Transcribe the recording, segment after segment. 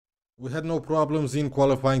We had no problems in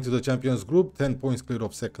qualifying to the Champions Group, 10 points clear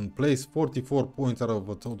of second place, 44 points out of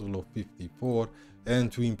a total of 54,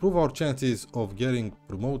 and to improve our chances of getting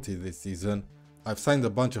promoted this season, I've signed a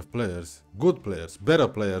bunch of players, good players, better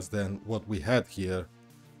players than what we had here,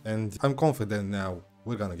 and I'm confident now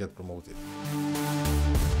we're gonna get promoted.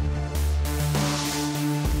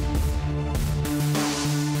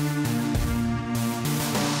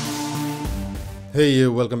 Hey,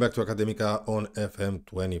 welcome back to Academica on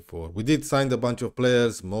FM24. We did sign a bunch of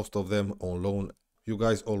players, most of them on loan. You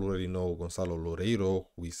guys already know Gonzalo Loureiro,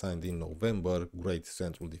 who we signed in November, great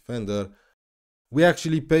central defender. We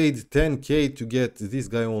actually paid 10k to get this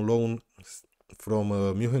guy on loan from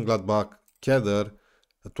Mönchengladbach, Keder,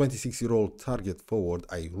 a 26-year-old target forward.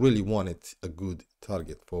 I really wanted a good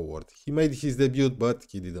target forward. He made his debut, but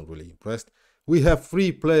he didn't really impress. We have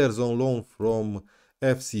 3 players on loan from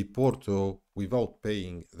FC Porto without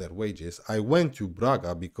paying their wages. I went to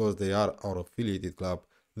Braga because they are our affiliated club.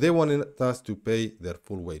 They wanted us to pay their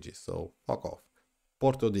full wages, so fuck off.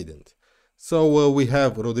 Porto didn't. So we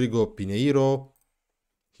have Rodrigo Pinheiro.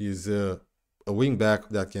 He's a wingback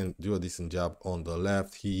that can do a decent job on the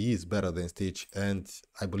left. He is better than Stitch and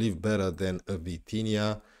I believe better than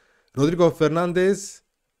Vitinha. Rodrigo Fernandez,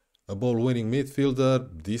 a ball-winning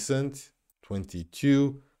midfielder, decent,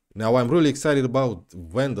 22. Now I'm really excited about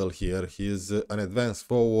Wendell here. He's an advanced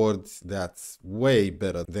forward that's way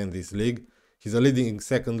better than this league. He's a leading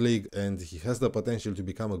second league and he has the potential to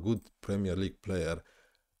become a good Premier League player.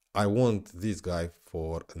 I want this guy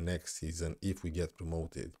for next season if we get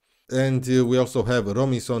promoted. And we also have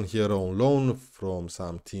Robinson here on loan from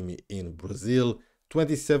some team in Brazil.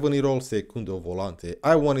 27-year-old Segundo Volante.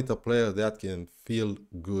 I wanted a player that can feel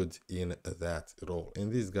good in that role.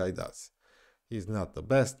 And this guy does. He's not the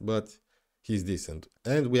best, but he's decent.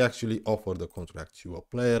 And we actually offered a contract to a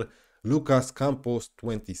player. Lucas Campos,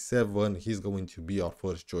 27. He's going to be our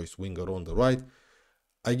first choice winger on the right.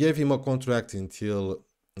 I gave him a contract until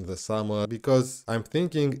the summer because I'm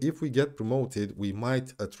thinking if we get promoted, we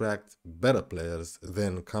might attract better players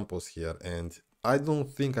than Campos here. And I don't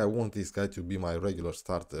think I want this guy to be my regular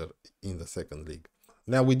starter in the second league.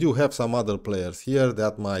 Now we do have some other players here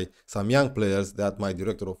some young players that my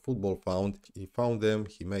director of football found. He found them,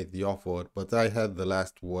 he made the offer, but I had the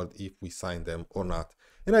last word if we signed them or not.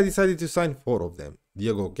 And I decided to sign 4 of them.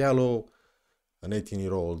 Diego Gallo, an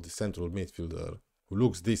 18-year-old central midfielder who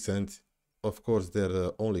looks decent. Of course,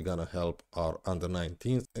 they're only gonna help our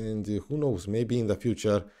under-19s. And who knows, maybe in the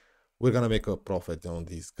future, we're gonna make a profit on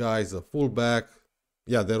these guys. A fullback,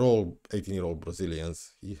 yeah, they're all 18-year-old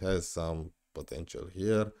Brazilians. He has some potential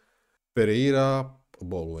here. Pereira, a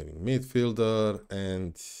ball-winning midfielder,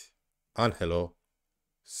 and Angelo,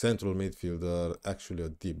 central midfielder, actually a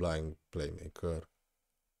deep-lying playmaker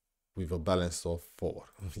with a balance of 4.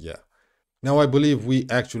 Yeah. Now I believe we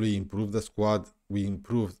actually improved the squad. We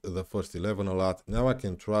improved the first 11 a lot. Now I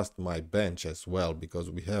can trust my bench as well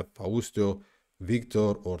because we have Fausto, Victor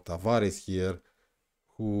or Tavares here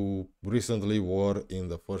who recently were in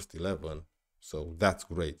the first 11. So that's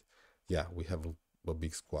great. Yeah, we have a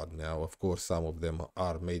big squad now. Of course, some of them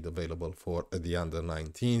are made available for the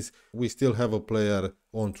under-19s. We still have a player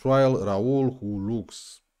on trial, Raul, who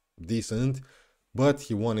looks decent, but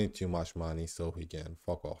he wanted too much money, so he can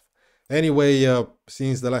fuck off. Anyway,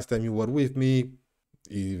 since the last time you were with me,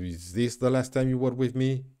 is this the last time you were with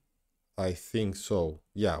me? I think so.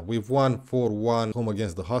 Yeah, we've won 4-1 home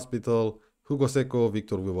against the Hospital. Hugo Seco,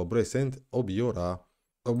 Victor with a brace and Obiora.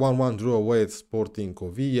 A 1-1 draw away at Sporting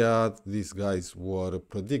Covilla. These guys were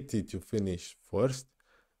predicted to finish first.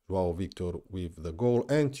 Joao Victor with the goal.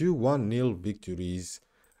 And 2-1-0 victories.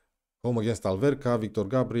 Home against Alverca, Victor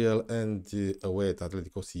Gabriel, and away at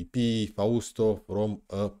Atletico CP, Fausto from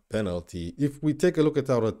a penalty. If we take a look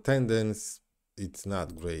at our attendance, it's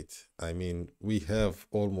not great. I mean, we have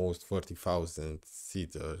almost 30,000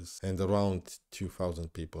 seaters and around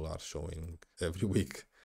 2,000 people are showing every week.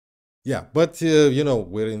 Yeah, but you know,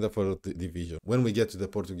 we're in the first division. When we get to the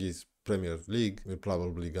Portuguese Premier League, we're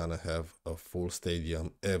probably gonna have a full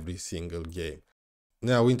stadium every single game.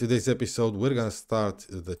 Now, in today's episode, we're gonna start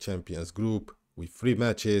the Champions Group with 3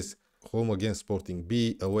 matches. Home against Sporting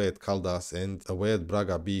B, away at Caldas, and away at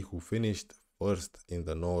Braga B, who finished first in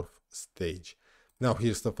the North stage. Now,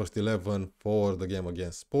 here's the first 11 for the game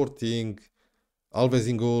against Sporting. Alves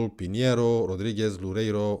in goal, Pinheiro, Rodriguez,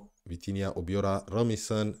 Loureiro, Vitinha, Obiora,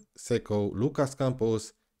 Robinson, Seco, Lucas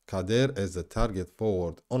Campos, Kader as a target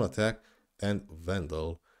forward on attack, and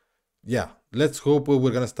Wendell. Yeah, let's hope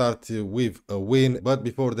we're gonna start with a win, but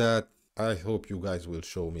before that, I hope you guys will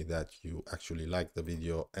show me that you actually like the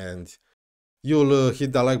video and You'll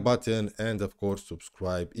hit the like button and of course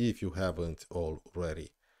subscribe if you haven't already.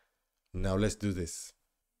 Now let's do this.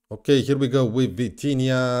 Okay, here we go with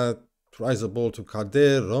Vitinha. Tries the ball to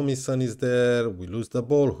Kader. Robinson is there. We lose the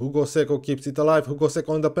ball. Hugo Seco keeps it alive. Hugo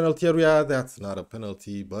Seco in the penalty area. That's not a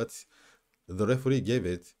penalty, but the referee gave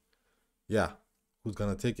it. Yeah, who's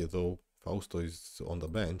gonna take it though? Fausto is on the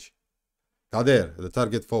bench. Kader, the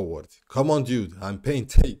target forward. Come on, dude. I'm paying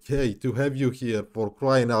 10k to have you here, for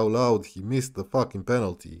crying out loud. He missed the fucking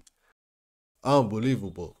penalty.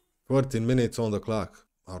 Unbelievable. 14 minutes on the clock.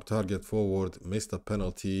 Our target forward missed a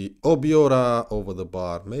penalty. Obiora over the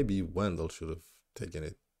bar. Maybe Wendell should have taken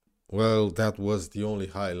it. Well, that was the only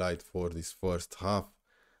highlight for this first half.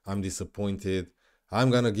 I'm disappointed.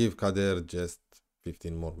 I'm gonna give Kader just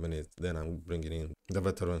 15 more minutes. Then I'm bringing in the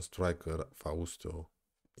veteran striker, Fausto.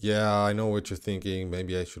 Yeah, I know what you're thinking.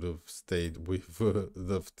 Maybe I should have stayed with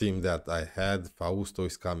the team that I had. Fausto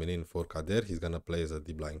is coming in for Kader. He's gonna play as a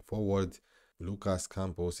deep lying forward. Lucas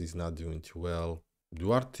Campos is not doing too well.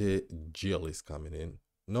 Duarte Gil is coming in.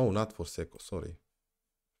 No, not for Seco, sorry.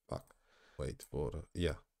 Fuck. Wait for,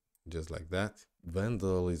 yeah, just like that.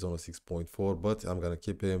 Wendell is on a 6.4, but I'm gonna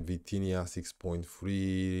keep him. Vitinha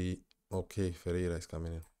 6.3. Okay, Ferreira is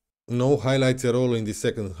coming in. No highlights at all in the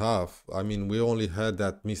second half. I mean, we only had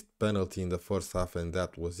that missed penalty in the first half and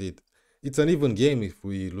that was it. It's an even game if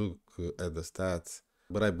we look at the stats,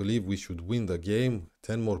 but I believe we should win the game.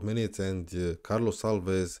 10 more minutes and Carlos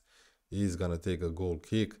Alves is gonna take a goal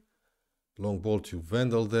kick. Long ball to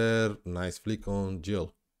Wendell there. Nice flick on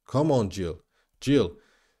Gil. Come on, Gil. Gil.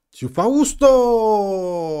 To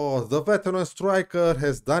Fausto! The veteran striker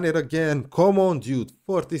has done it again. Come on, dude.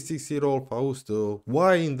 46-year-old Fausto.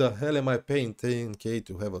 Why in the hell am I paying 10k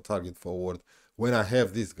to have a target forward when I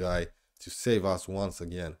have this guy to save us once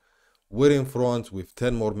again? We're in front with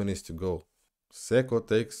 10 more minutes to go. Seco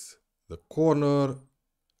takes the corner.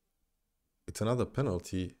 It's another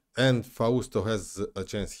penalty. And Fausto has a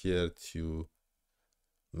chance here to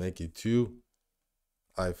make it 2.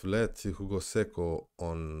 I've let Hugo Seco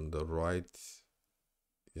on the right.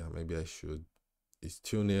 Yeah, maybe I should. It's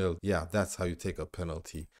 2-0. Yeah, that's how you take a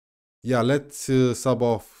penalty. Yeah, let's sub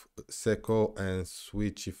off Seco and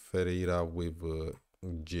switch Ferreira with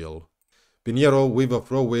Gil. Pinheiro with a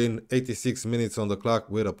throw-in. 86 minutes on the clock.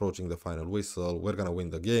 We're approaching the final whistle. We're gonna win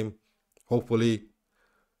the game. Hopefully.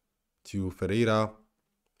 To Ferreira.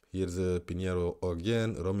 Here's Pinheiro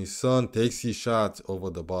again. Robinson takes his shot over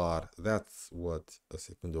the bar. That's what a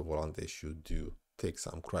segundo volante should do. Take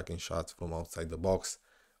some cracking shots from outside the box.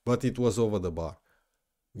 But it was over the bar.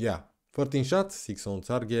 Yeah, 14 shots, 6 on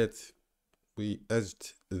target. We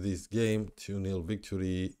edged this game. 2-0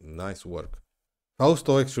 victory. Nice work.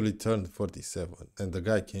 Fausto actually turned 47 and the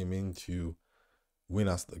guy came in to win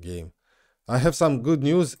us the game. I have some good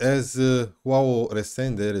news as Joao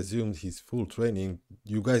Resende resumed his full training.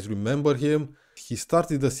 You guys remember him? He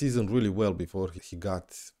started the season really well before he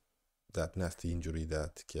got that nasty injury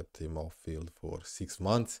that kept him off field for 6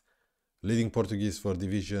 months. Leading Portuguese for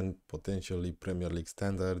division, potentially Premier League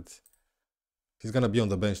standard. He's gonna be on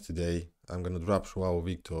the bench today. I'm gonna drop Joao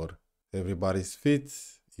Victor. Everybody's fit,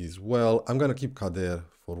 he's well. I'm gonna keep Kader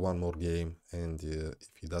for one more game and if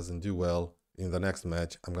he doesn't do well, in the next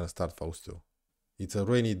match, I'm gonna start Fausto. It's a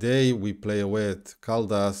rainy day. We play away at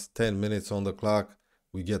Caldas. 10 minutes on the clock.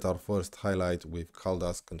 We get our first highlight with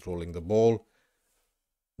Caldas controlling the ball.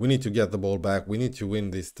 We need to get the ball back. We need to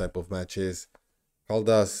win this type of matches.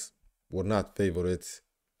 Caldas were not favorites.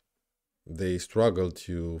 They struggled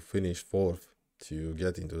to finish 4th to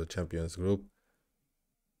get into the Champions Group.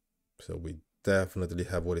 So we definitely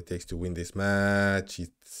have what it takes to win this match.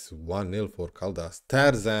 It's 1-0 for Caldas.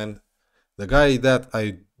 Tarzan. The guy that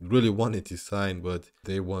I really wanted to sign, but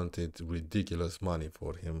they wanted ridiculous money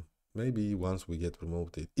for him. Maybe once we get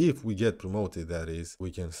promoted, if we get promoted, that is, we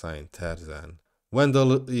can sign Tarzan.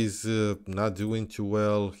 Wendell is not doing too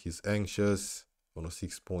well. He's anxious on a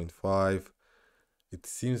 6.5. It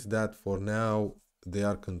seems that for now they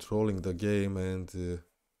are controlling the game and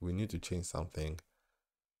we need to change something.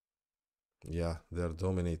 Yeah, they're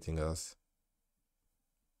dominating us.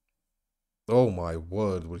 Oh my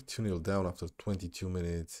word, we're 2-0 down after 22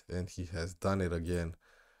 minutes and he has done it again.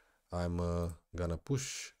 I'm gonna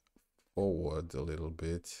push forward a little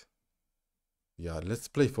bit. Yeah, let's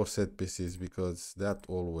play for set pieces because that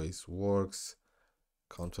always works.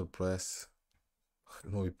 Counter press. I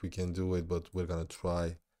don't know if we can do it, but we're gonna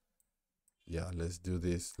try. Yeah, let's do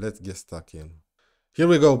this. Let's get stuck in. Here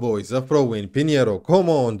we go, boys. A throw in. Pinheiro, come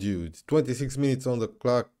on, dude. 26 minutes on the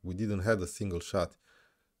clock. We didn't have a single shot.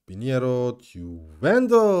 Pinheiro to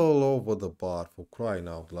Wendell over the bar, for crying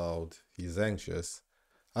out loud. He's anxious.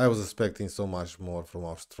 I was expecting so much more from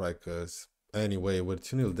our strikers. Anyway, we're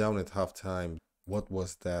 2-0 down at halftime. What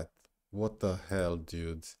was that? What the hell,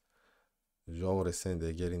 dude? João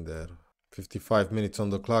Resende getting there. 55 minutes on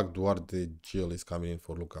the clock. Duarte Gil is coming in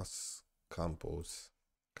for Lucas Campos.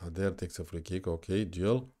 Kader takes a free kick. Okay,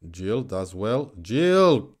 Gil does well.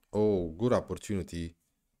 Gil! Oh, good opportunity.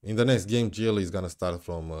 In the next game, Gil is gonna start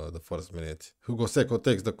from the first minute. Hugo Seco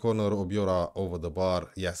takes the corner, Obiora over the bar.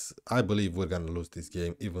 Yes, I believe we're gonna lose this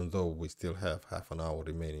game, even though we still have half an hour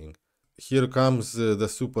remaining. Here comes the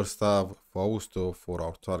superstar Fausto for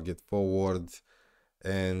our target forward,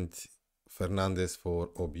 and Fernandez for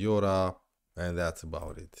Obiora, and that's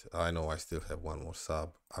about it. I know I still have one more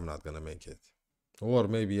sub. I'm not gonna make it. Or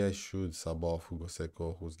maybe I should sub off Hugo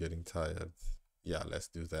Seco, who's getting tired. Yeah, let's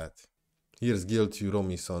do that. Here's Gil to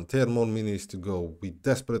Romison. 10 more minutes to go. We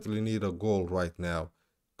desperately need a goal right now.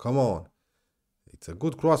 Come on. It's a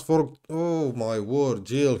good cross for... Oh my word,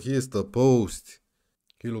 Gil, here's the post.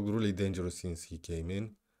 He looked really dangerous since he came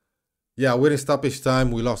in. Yeah, we're in stoppage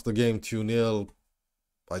time. We lost the game 2-0.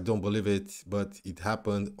 I don't believe it, but it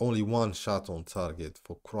happened. Only one shot on target,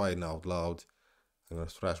 for crying out loud. I'm gonna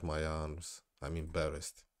thrash my arms. I'm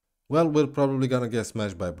embarrassed. Well, we're probably gonna get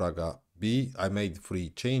smashed by Braga. B, I made 3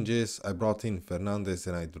 changes. I brought in Fernandez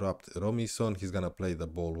and I dropped Romison. He's gonna play the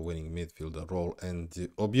ball-winning midfielder role. And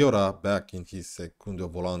Obiora back in his secundo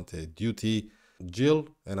volante duty. Gil,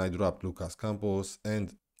 and I dropped Lucas Campos.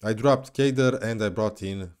 And I dropped Kader and I brought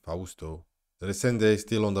in Fausto. Resende is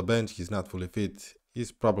still on the bench. He's not fully fit.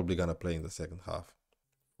 He's probably gonna play in the second half.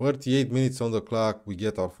 38 minutes on the clock. We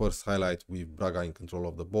get our first highlight with Braga in control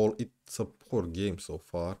of the ball. It's a poor game so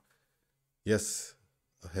far. Yes,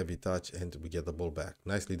 a heavy touch and we get the ball back.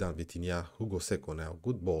 Nicely done, Vitinha. Hugo Seco now.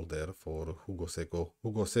 Good ball there for Hugo Seco.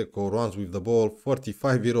 Hugo Seco runs with the ball.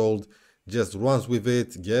 45-year-old just runs with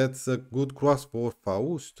it. Gets a good cross for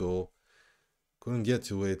Fausto. Couldn't get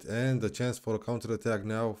to it. And a chance for a counter-attack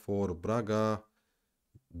now for Braga.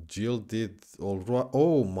 Gil did all right.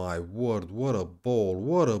 Oh my word, what a ball.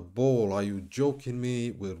 What a ball. Are you joking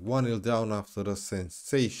me? We're 1-0 down after a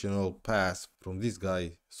sensational pass from this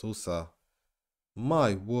guy, Sousa.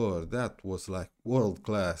 My word, that was like world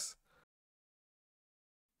class.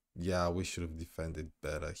 Yeah, we should have defended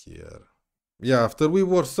better here. Yeah, after we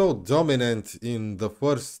were so dominant in the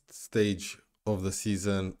first stage of the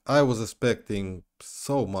season, I was expecting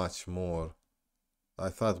so much more. I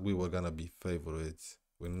thought we were gonna be favorites.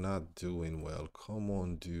 We're not doing well. Come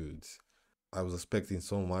on, dudes. I was expecting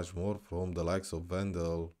so much more from the likes of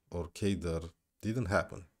Vandal or Kader. Didn't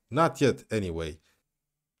happen. Not yet, anyway.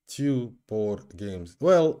 2 poor games.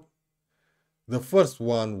 Well, the first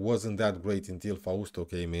one wasn't that great until Fausto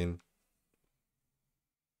came in.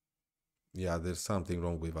 Yeah, there's something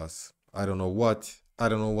wrong with us. I don't know what. I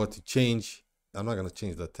don't know what to change. I'm not gonna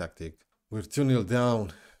change the tactic. We're 2-0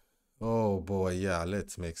 down. Oh boy, yeah,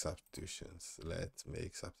 let's make substitutions.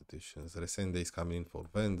 Resende is coming in for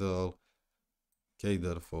Vandal.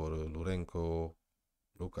 Kader for Lurenko.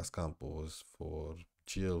 Lucas Campos for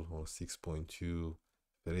Gil on 6.2.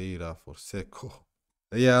 Pereira for Seco.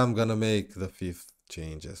 Yeah, I'm gonna make the 5th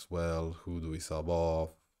change as well. Who do we sub off?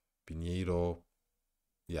 Pinheiro.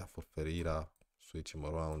 Yeah, for Pereira. Switch him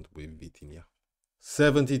around with Vitinha.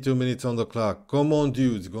 72 minutes on the clock. Come on,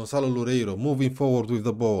 dudes. Gonzalo Loureiro moving forward with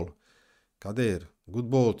the ball. Kader, good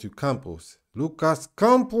ball to Campos. Lucas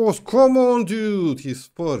Campos, come on, dude. He's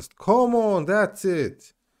first. Come on, that's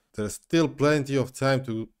it. There's still plenty of time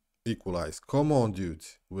to equalize. Come on,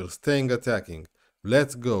 dudes. We're staying attacking.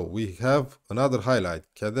 Let's go. We have another highlight.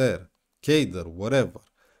 Kader, whatever.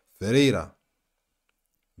 Ferreira.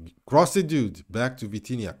 Cross it, dude. Back to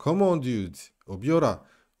Vitinha. Come on, dude. Obiora.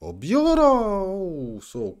 Oh,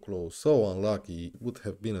 so close. So unlucky. It would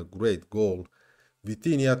have been a great goal.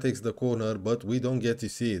 Vitinha takes the corner, but we don't get to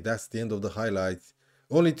see it. That's the end of the highlights.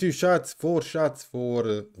 Only 4 shots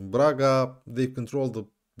for Braga. They controlled the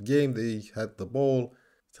game. They had the ball.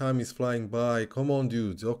 Time is flying by. Come on,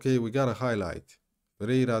 dudes. Okay, we got a highlight.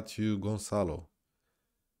 Ferreira to Gonzalo.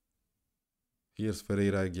 Here's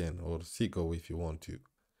Ferreira again, or Zico if you want to.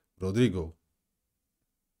 Rodrigo.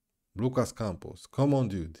 Lucas Campos. Come on,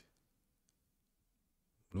 dude.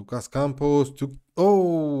 Lucas Campos to...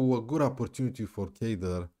 Oh, a good opportunity for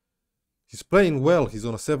Kader. He's playing well. He's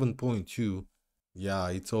on a 7.2. Yeah,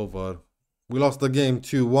 it's over. We lost the game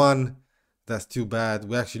 2-1. That's too bad.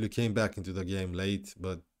 We actually came back into the game late,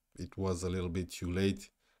 but it was a little bit too late.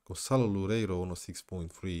 Gonzalo Loureiro on a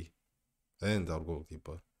 6.3. And our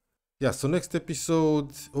goalkeeper. Yeah, so next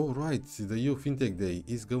episode, right, the Youth Intake Day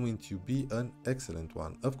is going to be an excellent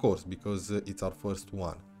one. Of course, because it's our first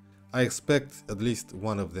one. I expect at least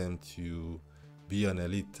one of them to be an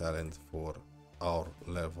elite talent for our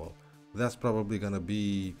level. That's probably gonna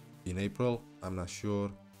be in April, I'm not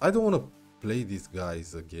sure. I don't want to play these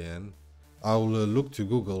guys again. I'll look to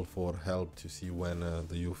Google for help to see when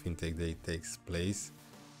the youth intake day takes place.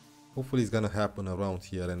 Hopefully it's gonna happen around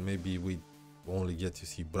here, and maybe we only get to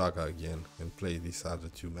see Braga again and play these other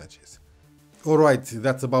 2 matches. Alright,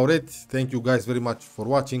 that's about it. Thank you guys very much for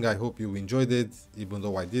watching. I hope you enjoyed it, even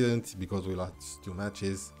though I didn't, because we lost 2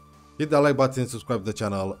 matches. Hit that like button, subscribe to the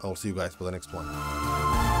channel. I'll see you guys for the next one.